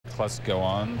plus go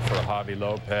on for Javi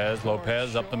Lopez.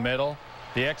 Lopez up the middle.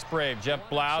 The ex-Brave, Jeff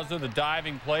Blauser, the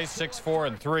diving play, 6-4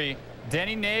 and 3.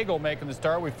 Denny Nagel making the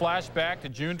start. We flash back to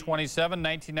June 27,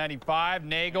 1995.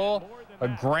 Nagel, a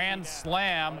grand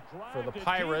slam for the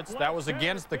Pirates. That was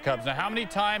against the Cubs. Now, how many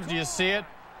times do you see it?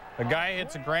 A guy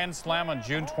hits a grand slam on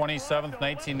June 27,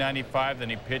 1995.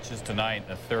 Then he pitches tonight.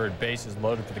 The third base is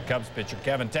loaded for the Cubs pitcher,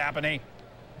 Kevin Tapani.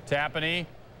 Tapani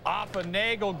off a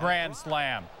Nagel grand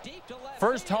slam.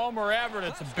 First homer ever, and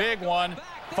it's a big one.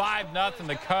 5-0.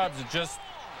 The Cubs, it just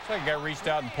looks like a guy reached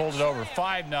out and pulled it over.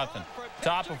 5-0.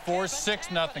 Top of 4,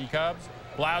 6-0 Cubs.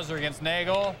 Blauser against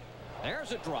Nagel.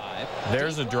 There's a drive.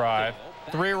 There's a drive.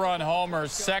 3-run homer,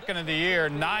 second of the year.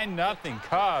 9-0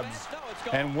 Cubs,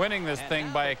 and winning this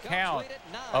thing by a count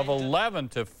of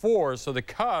 11-4. So the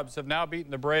Cubs have now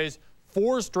beaten the Braves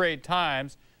 4 straight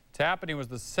times. Tapani was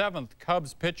the 7th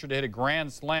Cubs pitcher to hit a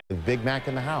grand slam. Big Mac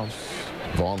in the house.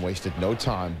 Vaughn wasted no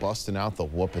time busting out the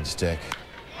whooping stick.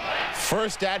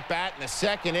 First at bat in the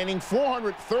second inning,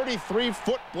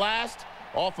 433-foot blast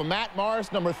off of Matt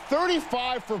Morris. Number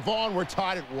 35 for Vaughn. We're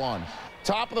tied at 1.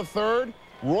 Top of the third,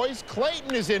 Royce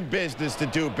Clayton is in business to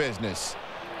do business.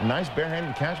 A nice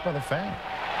barehanded catch by the fan.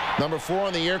 Number 4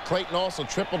 on the year, Clayton also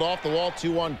tripled off the wall,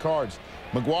 2-1 cards.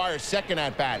 McGuire's second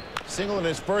at-bat. Single in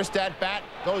his first at-bat,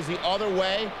 goes the other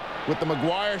way with the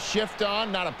McGuire shift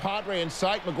on. Not a Padre in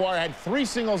sight. McGuire had 3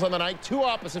 singles on the night, 2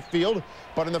 opposite field.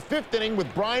 But in the 5th inning, with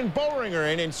Brian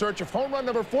Boehringer in search of home run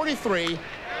number 43,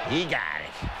 he got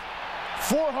it.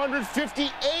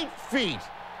 458 feet.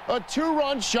 A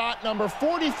 2-run shot, number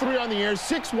 43 on the year,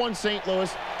 6-1 St.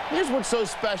 Louis. Here's what's so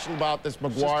special about this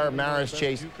McGuire-Maris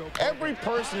chase. Every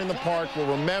person in the park will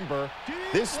remember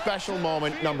this special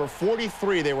moment, number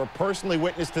 43. They were personally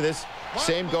witness to this.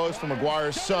 Same goes for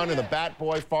McGuire's son and the bat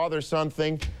boy, father-son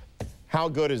thing. How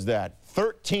good is that?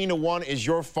 13-1 is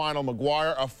your final.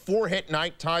 McGuire, a 4-hit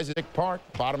night, ties at Dick Park.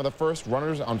 Bottom of the first,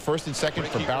 runners on first and second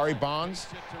for Barry Bonds.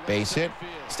 Base hit.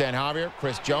 Stan Javier,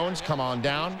 Chris Jones, come on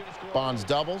down. Bonds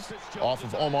doubles off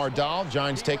of Omar Dahl.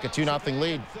 Giants take a 2-0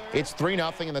 lead. It's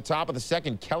 3-0 in the top of the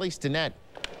second. Kelly Stinnett,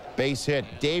 base hit.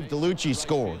 Dave DeLucci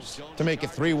scores to make it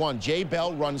 3-1. Jay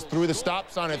Bell runs through the stop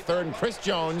sign at third, and Chris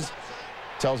Jones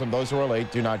tells him those who are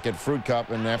late do not get fruit cup.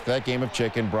 And after that game of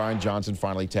chicken, Brian Johnson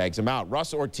finally tags him out.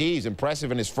 Russ Ortiz, impressive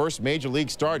in his first major league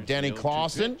start. Danny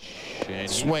Clausen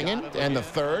swinging, and the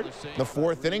third. The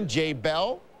 4th inning, Jay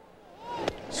Bell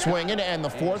swinging, and the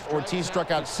 4th. Ortiz struck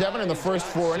out 7 in the first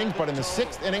 4 innings, but in the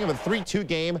 6th inning of a 3-2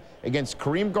 game against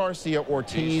Kareem Garcia,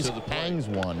 Ortiz hangs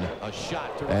one.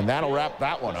 And that'll wrap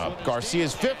that one up.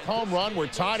 Garcia's 5th home run. We're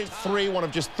tied at 3. One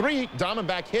of just 3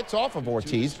 Diamondback hits off of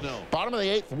Ortiz. Bottom of the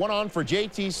 8th, one on for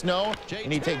JT Snow,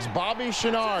 and he takes Bobby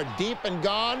Chenard deep and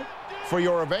gone for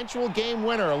your eventual game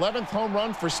winner. 11th home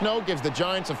run for Snow gives the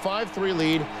Giants a 5-3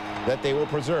 lead that they will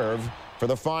preserve for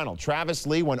the final. Travis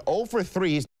Lee went 0 for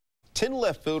 3. 10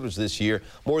 left fielders this year,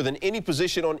 more than any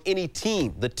position on any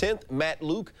team. The 10th, Matt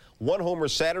Luke, 1 homer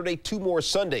Saturday, 2 more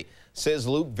Sunday. Says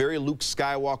Luke, very Luke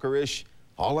Skywalker-ish.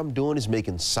 All I'm doing is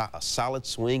making a solid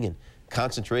swing and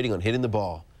concentrating on hitting the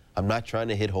ball. I'm not trying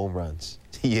to hit home runs.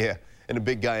 Yeah, and a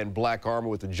big guy in black armor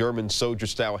with a German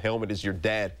soldier-style helmet is your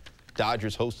dad.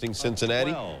 Dodgers hosting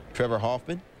Cincinnati. Trevor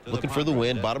Hoffman looking for the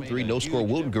win. Bottom 3, no score.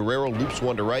 Wilton Guerrero loops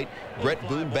one to right. Brett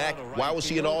Boone back. Why was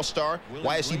he an all-star?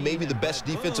 Why is he maybe the best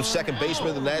defensive second baseman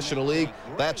in the National League?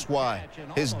 That's why.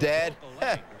 His dad,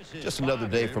 just another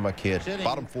day for my kid.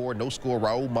 Bottom 4, no score.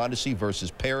 Raul Mondesi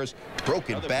versus Paris.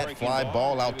 Broken bat, fly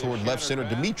ball out toward left center.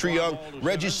 Dimitri Young,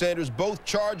 Reggie Sanders both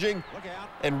charging.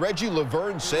 And Reggie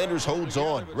Laverne Sanders holds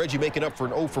on. Reggie making up for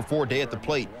an 0 for 4 day at the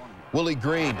plate. Willie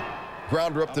Green.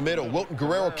 Grounder up the middle. Wilton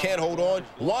Guerrero can't hold on.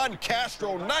 Juan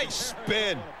Castro, nice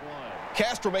spin.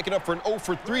 Castro making up for an 0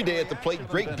 for 3 day at the plate.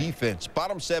 Great defense.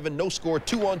 Bottom 7, no score,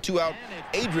 2 on, 2 out.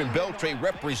 Adrian Beltre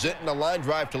representing a line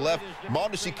drive to left.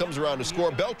 Mondesi comes around to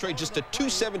score. Beltre, just a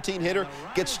 .217 hitter,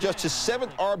 gets just his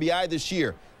 7th RBI this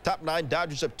year. Top 9,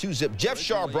 Dodgers up 2-zip. Jeff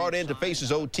Shaw brought in to face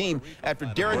his old team after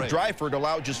Darren Dreifert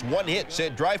allowed just 1 hit.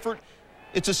 Said Dreifert,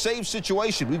 it's a save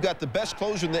situation. We've got the best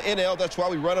closer in the NL. That's why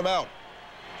we run him out.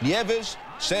 Nieves,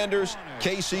 Sanders,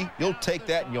 Casey, you'll take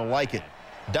that and you'll like it.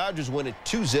 Dodgers win at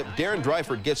 2-zip. Darren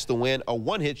Dreifert gets the win, a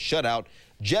 1-hit shutout.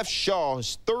 Jeff Shaw,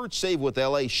 his 3rd save with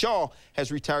L.A. Shaw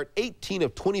has retired 18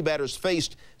 of 20 batters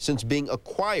faced since being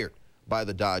acquired by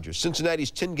the Dodgers.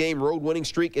 Cincinnati's 10-game road winning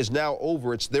streak is now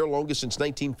over. It's their longest since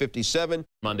 1957.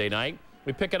 Monday night,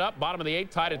 we pick it up, bottom of the 8th,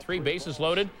 tied at 3, bases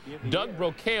loaded. Doug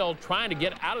Brocail trying to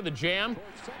get out of the jam,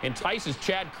 entices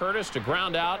Chad Curtis to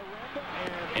ground out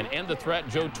and end the threat.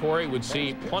 Joe Torre would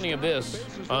see plenty of this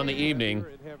on the evening.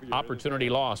 Opportunity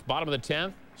lost. Bottom of the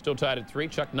 10th, Still tied at 3.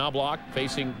 Chuck Knobloch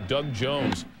facing Doug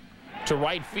Jones. To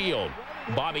right field.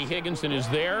 Bobby Higginson is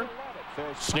there.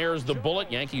 Snares the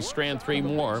bullet. Yankees strand 3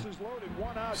 more.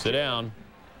 Sit down.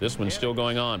 This one's still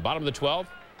going on. Bottom of the 12th.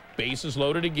 Bases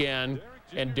loaded again.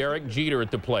 And Derek Jeter at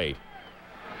the plate.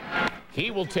 He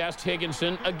will test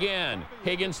Higginson again.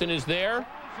 Higginson is there.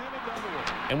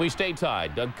 And we stay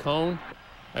tied. David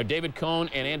Cone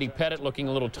and Andy Pettit looking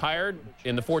a little tired.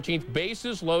 In the 14th,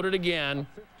 bases loaded again.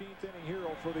 15th inning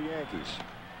hero for the Yankees.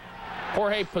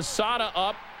 Jorge Posada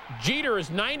up. Jeter is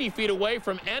 90 feet away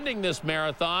from ending this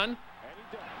marathon.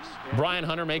 Brian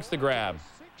Hunter makes the grab.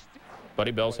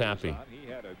 Buddy Bell's happy.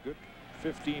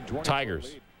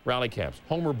 Tigers, rally caps.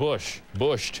 Homer Bush,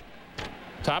 bushed.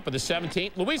 Top of the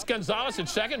 17th. Luis Gonzalez at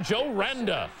second. Joe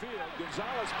Renda.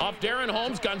 Off Darren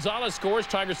Holmes. Gonzalez scores.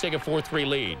 Tigers take a 4-3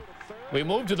 lead. We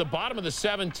move to the bottom of the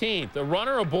 17th. The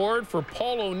runner aboard for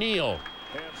Paul O'Neill.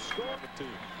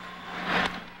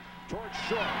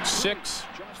 6,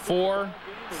 4,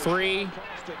 3.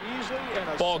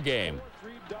 Ball game.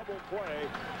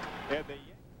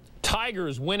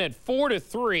 Tigers win it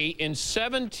 4-3 in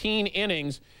 17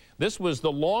 innings. This was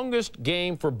the longest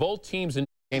game for both teams in.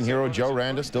 Game hero Joe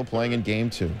Randa still playing in game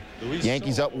 2.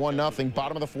 Yankees up 1-0.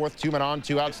 Bottom of the 4th, 2 men on,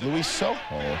 2 outs. Luis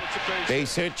Soho.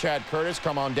 Base hit. Chad Curtis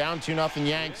come on down. 2-0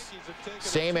 Yanks.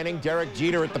 Same inning. Derek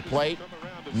Jeter at the plate.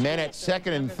 Men at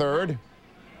second and third.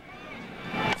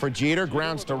 For Jeter,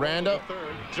 grounds to Randa.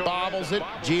 Bobbles it.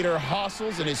 Jeter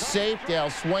hustles and is safe. Dale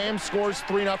Swam scores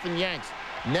 3-0 Yanks.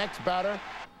 Next batter,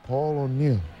 Paul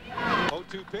O'Neill.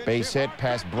 Base hit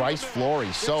past Bryce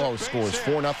Flory. Soho scores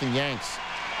 4-0 Yanks.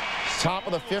 Top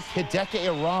of the 5th, Hideki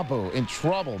Irabu in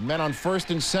trouble. Men on first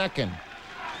and second.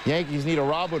 Yankees need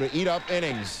Irabu to eat up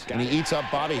innings, and he eats up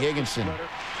Bobby Higginson.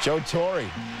 Joe Torre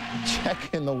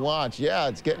checking the watch. Yeah,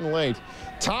 it's getting late.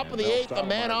 Top of the 8th, the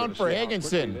man on for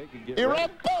Higginson. Irabu,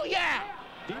 yeah!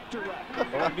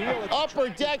 Upper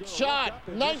deck shot,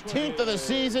 19th of the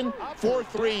season,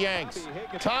 4-3 Yanks.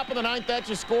 Top of the 9th, that's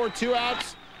your score, 2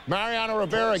 outs. Mariano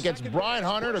Rivera gets Brian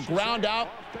Hunter to ground out.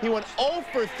 He went 0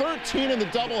 for 13 in the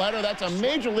doubleheader. That's a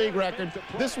major league record.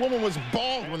 This woman was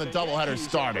bald when the doubleheader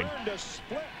started.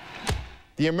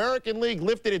 The American League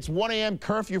lifted its 1 a.m.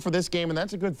 curfew for this game, and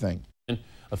that's a good thing.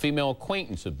 A female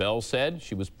acquaintance of Bell said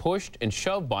she was pushed and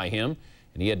shoved by him,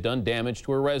 and he had done damage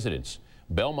to her residence.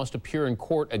 Bell must appear in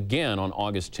court again on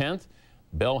August 10th.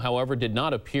 Bell, however, did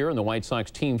not appear in the White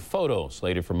Sox team photo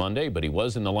slated for Monday, but he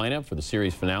was in the lineup for the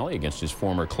series finale against his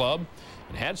former club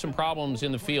and had some problems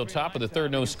in the field. Top of the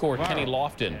 3rd, no score, Kenny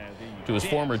Lofton to his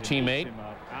former teammate.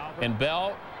 And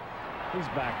Bell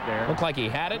looked like he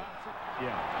had it.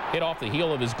 Hit off the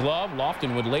heel of his glove.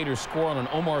 Lofton would later score on an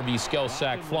Omar Vizquel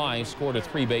sac fly, scored a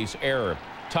 3-base error.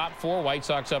 Top 4, White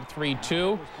Sox up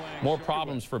 3-2. More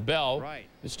problems for Bell.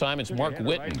 This time it's Mark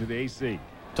Whitten.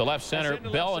 To left center,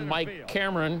 Bell and Mike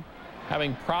Cameron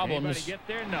having problems.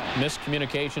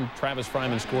 Miscommunication. Travis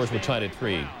Fryman scores. We're tied at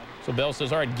 3. So Bell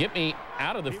says, all right, get me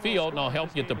out of the field and I'll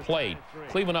help you at the plate.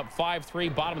 Cleveland up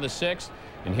 5-3, bottom of the 6th.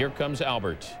 And here comes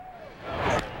Albert.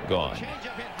 Gone.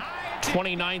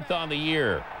 29th on the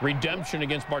year. Redemption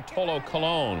against Bartolo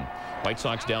Colon. White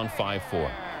Sox down 5-4.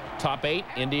 Top 8,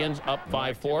 Indians up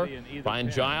 5-4.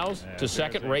 Brian Giles to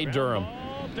second, Ray Durham.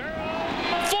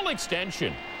 Full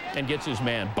extension. And gets his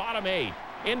man. Bottom 8.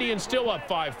 Indians still up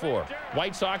 5-4.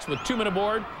 White Sox with 2 men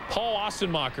aboard. Paul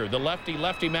Ossenmacher, the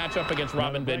lefty-lefty matchup against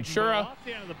Robin Ventura.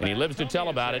 And he lives to tell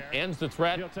about it. Ends the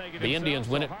threat. The Indians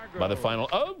win it by the final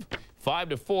of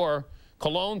 5-4.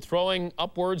 Cologne throwing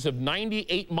upwards of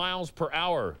 98 miles per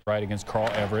hour. Right against Carl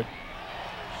Everett.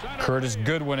 Curtis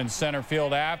Goodwin in center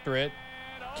field after it.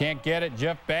 Can't get it.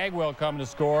 Jeff Bagwell coming to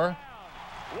score.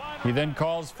 He then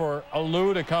calls for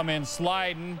Alou to come in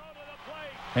sliding.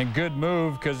 And good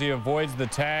move because he avoids the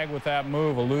tag with that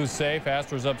move. Alou's safe.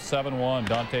 Astros up 7-1.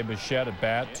 Dante Bichette at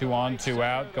bat. 2 on, 2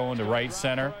 out. Going to right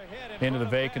center. Into the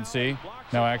vacancy.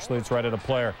 Now actually it's right at a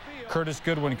player. Curtis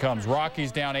Goodwin comes.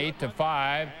 Rockies down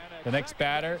 8-5. The next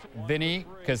batter, Vinny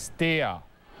Castilla.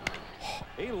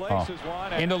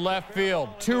 Into left field.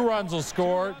 2 runs will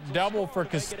score. Double for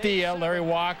Castilla. Larry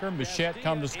Walker and Bichette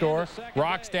come to score.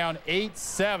 Rocks down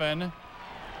 8-7.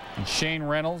 And Shane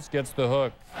Reynolds gets the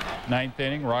hook. 9th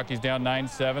inning. Rockies down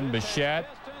 9-7. Bichette.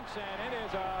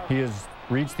 He has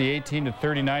reached the 18 to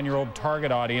 39-year-old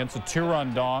target audience. A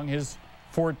 2-run dong. His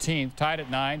 14th. Tied at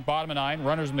 9. Bottom of 9.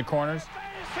 Runners in the corners.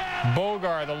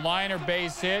 Bogar, the liner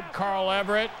base hit. Carl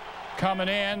Everett coming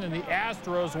in, and the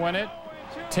Astros win it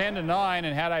 10-9.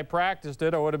 And had I practiced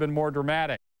it, it would have been more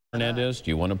dramatic. Hernandez, do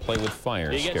you want to play with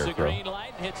fire, Scarecrow?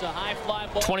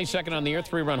 22nd on the year,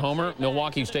 3-run homer.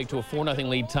 Milwaukee's take to a 4-0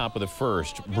 lead top of the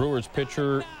first. Brewers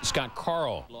pitcher Scott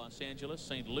Carl,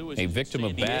 a victim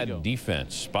of bad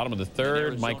defense. Bottom of the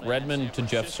third, Mike Redmond to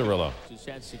Jeff Cirillo.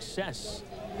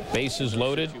 Bases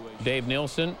loaded. Dave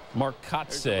Nilsson. Mark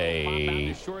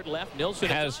Kotze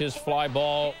has his fly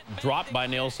ball dropped by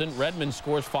Nilsson. Redmond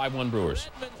scores 5-1 Brewers.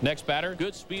 Next batter,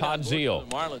 Todd Zeal.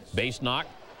 Base knock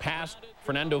past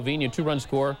Fernando Vina, 2-run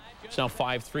score. It's now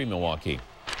 5-3 Milwaukee.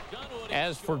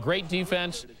 As for great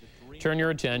defense, turn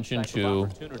your attention to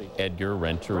Edgar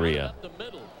Renteria.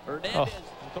 Oh,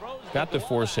 got the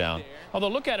force out. Although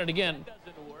look at it again.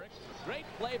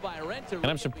 And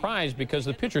I'm surprised because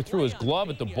the pitcher threw his glove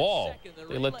at the ball.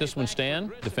 They let this one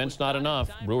stand. Defense not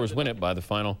enough. Brewers win it by the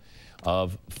final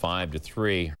of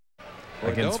 5-3.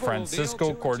 Against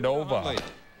Francisco Cordova.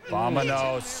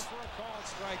 Vamonos.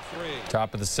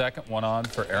 Top of the second, one on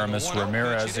for Aramis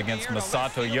Ramirez against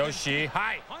Masato Yoshi.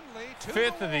 Hi,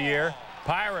 5th of the year.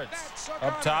 Pirates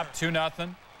up top,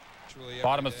 2-0.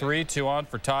 Bottom of 3, 2 on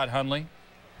for Todd Hundley.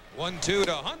 1-2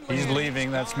 to Hundley. He's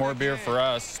leaving. That's more beer for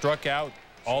us. Struck out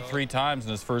all 3 times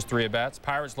in his first 3 at-bats.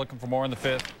 Pirates looking for more in the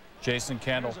 5th. Jason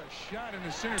Kendall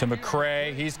to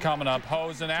McRae. He's coming up,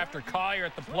 hosing after Collier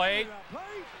at the plate.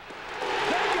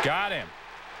 Got him.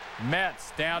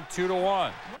 Mets down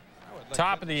 2-1.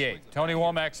 Top of the 8th. Tony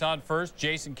Womack's on first.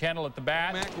 Jason Kendall at the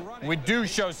bat. We do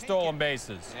show stolen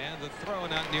bases.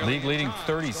 League leading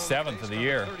 37th of the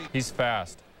year. He's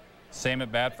fast. Same at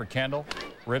bat for Kendall.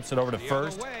 Rips it over to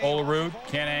first. Olerud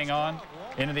can't hang on.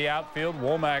 Into the outfield.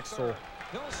 Womack's will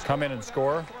come in and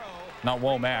score. Not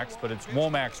Womack's, but it's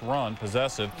Womack's run.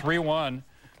 Possessive. 3-1.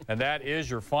 And that is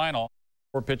your final.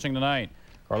 We're pitching tonight.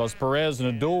 Carlos Perez in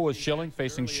a duel with Schilling,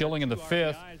 facing Schilling in the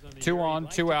 5th. 2 on,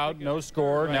 2 out, no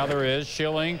score. Now there is.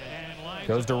 Schilling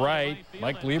goes to right.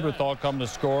 Mike Lieberthal come to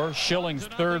score. Schilling's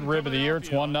 3rd rib of the year. It's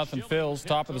 1-0 Phils.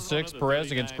 Top of the 6th.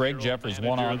 Perez against Greg Jeffries.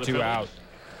 1 on, 2 out.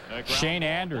 Shane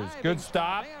Andrews, good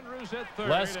stop.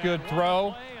 Less good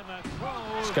throw.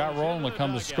 Scott Rowland will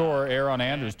come to score. Error on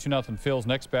Andrews. 2-0 Phils.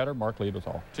 Next batter, Mark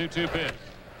Lieberthal. 2-2 pitch.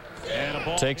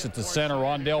 Takes it to center.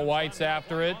 Rondell White's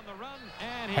after it.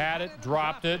 Had it,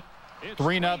 dropped it.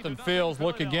 3-0 Phils.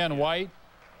 Look again, White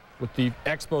with the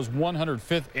Expos'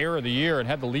 105th error of the year and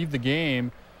had to leave the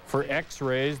game for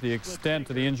X-rays. The extent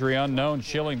of the injury unknown.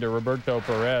 Schilling to Roberto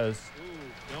Perez.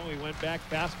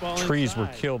 Trees were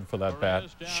killed for that bat.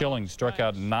 Schilling struck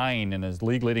out 9 in his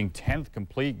league-leading 10th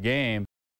complete game.